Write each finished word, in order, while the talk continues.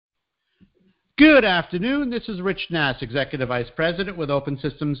Good afternoon. This is Rich Nass, Executive Vice President with Open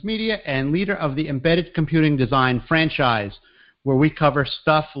Systems Media and leader of the Embedded Computing Design franchise, where we cover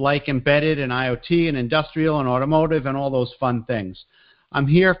stuff like embedded and IoT and industrial and automotive and all those fun things. I'm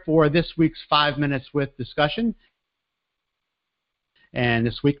here for this week's 5 Minutes with discussion. And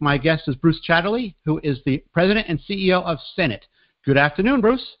this week my guest is Bruce Chatterley, who is the President and CEO of Senate. Good afternoon,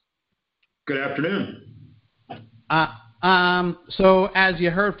 Bruce. Good afternoon. So as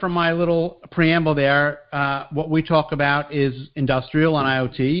you heard from my little preamble there, what we talk about is industrial and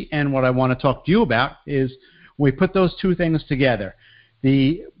IoT, and what I want to talk to you about is we put those two things together.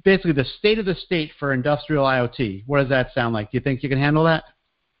 Basically the state of the state for industrial IoT. What does that sound like? Do you think you can handle that?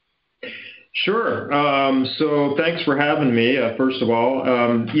 Sure. So thanks for having me. First of all,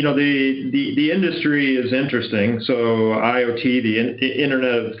 the industry is interesting. So IoT, the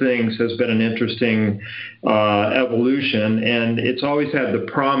Internet of Things, has been an interesting evolution, and it's always had the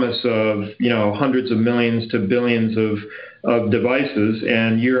promise of hundreds of millions to billions of devices,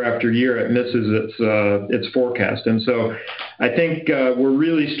 and year after year it misses its forecast. And so I think we're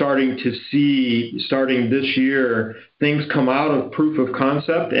really starting to see, starting this year, things come out of proof of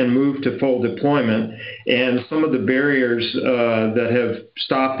concept and move to full deployment, and some of the barriers that have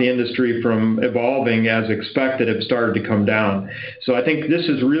stopped the industry from evolving as expected have started to come down. So I think this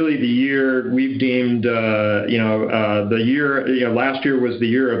is really the year we've deemed, last year was the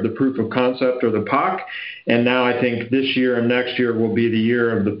year of the proof of concept, or the POC, and now I think this year and next year will be the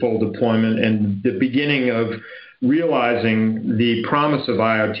year of the full deployment and the beginning of realizing the promise of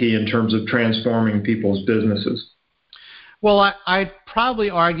IoT in terms of transforming people's businesses. Well, I'd probably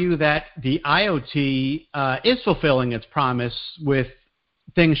argue that the IoT is fulfilling its promise with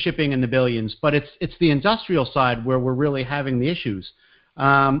things shipping in the billions, but it's the industrial side where we're really having the issues.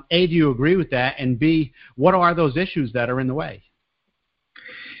 A, do you agree with that? And B, what are those issues that are in the way?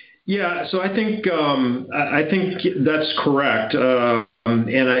 Yeah, so I think that's correct.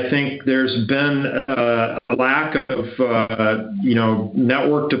 And I think there's been a lack of,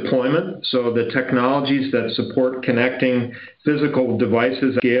 network deployment. So the technologies that support connecting physical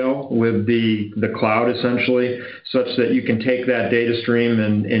devices at scale with the cloud, essentially, such that you can take that data stream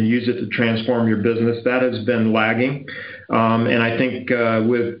and use it to transform your business, that has been lagging. And I think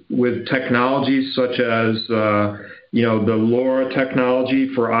with technologies such as the LoRa technology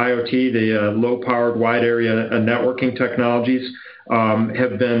for IoT, the low-powered wide area networking technologies,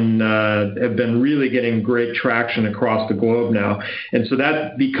 have been really getting great traction across the globe now. And so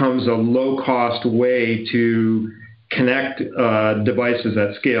that becomes a low-cost way to connect devices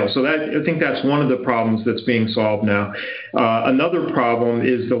at scale. So I think that's one of the problems that's being solved now. Another problem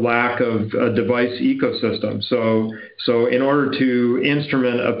is the lack of a device ecosystem. So in order to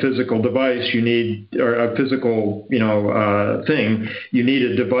instrument a physical device, or a physical thing, you need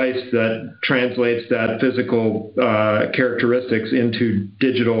a device that translates that physical characteristics into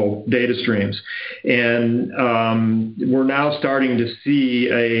digital data streams. And we're now starting to see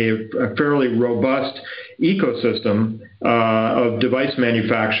a fairly robust ecosystem of device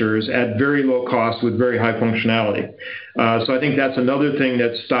manufacturers at very low cost with very high functionality. So I think that's another thing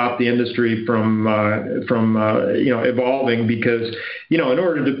that stopped the industry from evolving, because in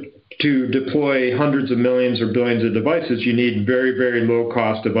order to deploy hundreds of millions or billions of devices, you need very, very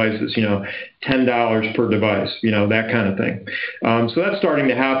low-cost devices, $10 per device, that kind of thing. So that's starting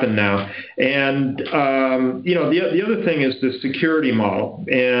to happen now. And, the other thing is the security model.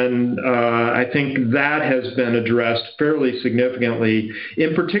 And I think that has been addressed fairly significantly,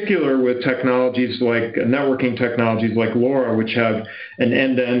 in particular with technologies like networking technologies like LoRa, which have an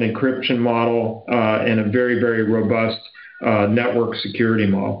end-to-end encryption model and a very, very robust network security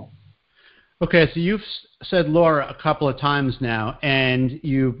model. Okay, so you've said LoRa a couple of times now, and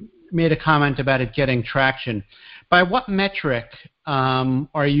you made a comment about it getting traction. By what metric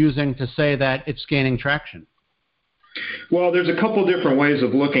are you using to say that it's gaining traction? Well, there's a couple different ways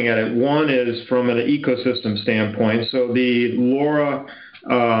of looking at it. One is from an ecosystem standpoint. So the LoRa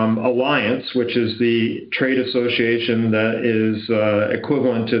Alliance, which is the trade association that is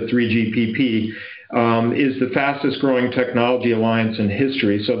equivalent to 3GPP, is the fastest growing technology alliance in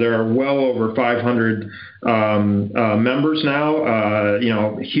history. So there are well over 500 members now,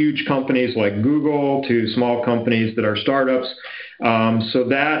 huge companies like Google to small companies that are startups. So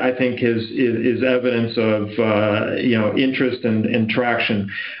that, I think, is evidence of interest and traction.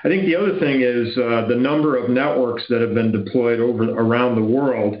 I think the other thing is the number of networks that have been deployed around the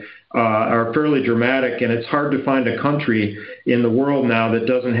world are fairly dramatic, and it's hard to find a country in the world now that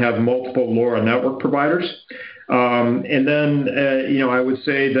doesn't have multiple LoRa network providers. And then, I would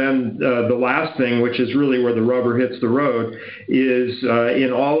say then the last thing, which is really where the rubber hits the road, is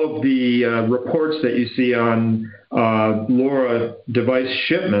in all of the reports that you see on LoRa device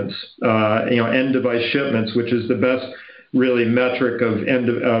shipments, end device shipments, which is the best really metric of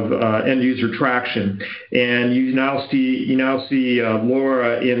end user traction. And you now see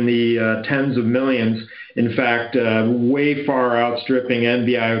LoRa in the tens of millions. In fact, way far outstripping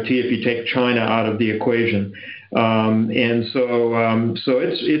NB-IoT if you take China out of the equation. And so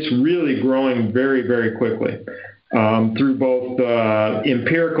it's really growing very, very quickly through both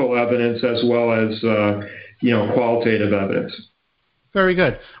empirical evidence as well as qualitative evidence. Very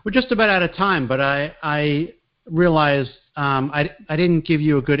good. We're just about out of time, but I realized I didn't give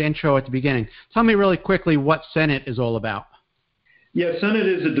you a good intro at the beginning. Tell me really quickly what Senet is all about. Yeah, Senet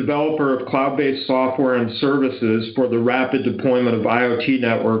is a developer of cloud-based software and services for the rapid deployment of IoT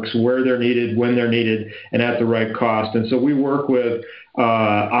networks where they're needed, when they're needed, and at the right cost. And so we work with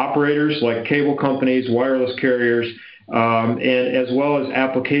operators like cable companies, wireless carriers, and as well as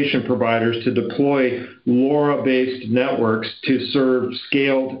application providers to deploy LoRa-based networks to serve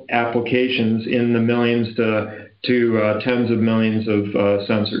scaled applications in the millions to tens of millions of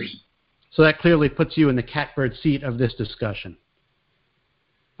sensors. So that clearly puts you in the catbird seat of this discussion.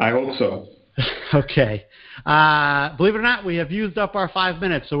 I hope so. Okay. Believe it or not, we have used up our 5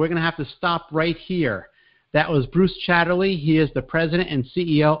 minutes, so we're going to have to stop right here. That was Bruce Chatterley. He is the president and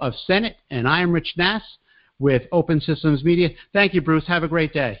CEO of Senet, and I am Rich Nass with Open Systems Media. Thank you, Bruce. Have a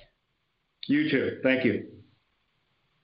great day. You too. Thank you.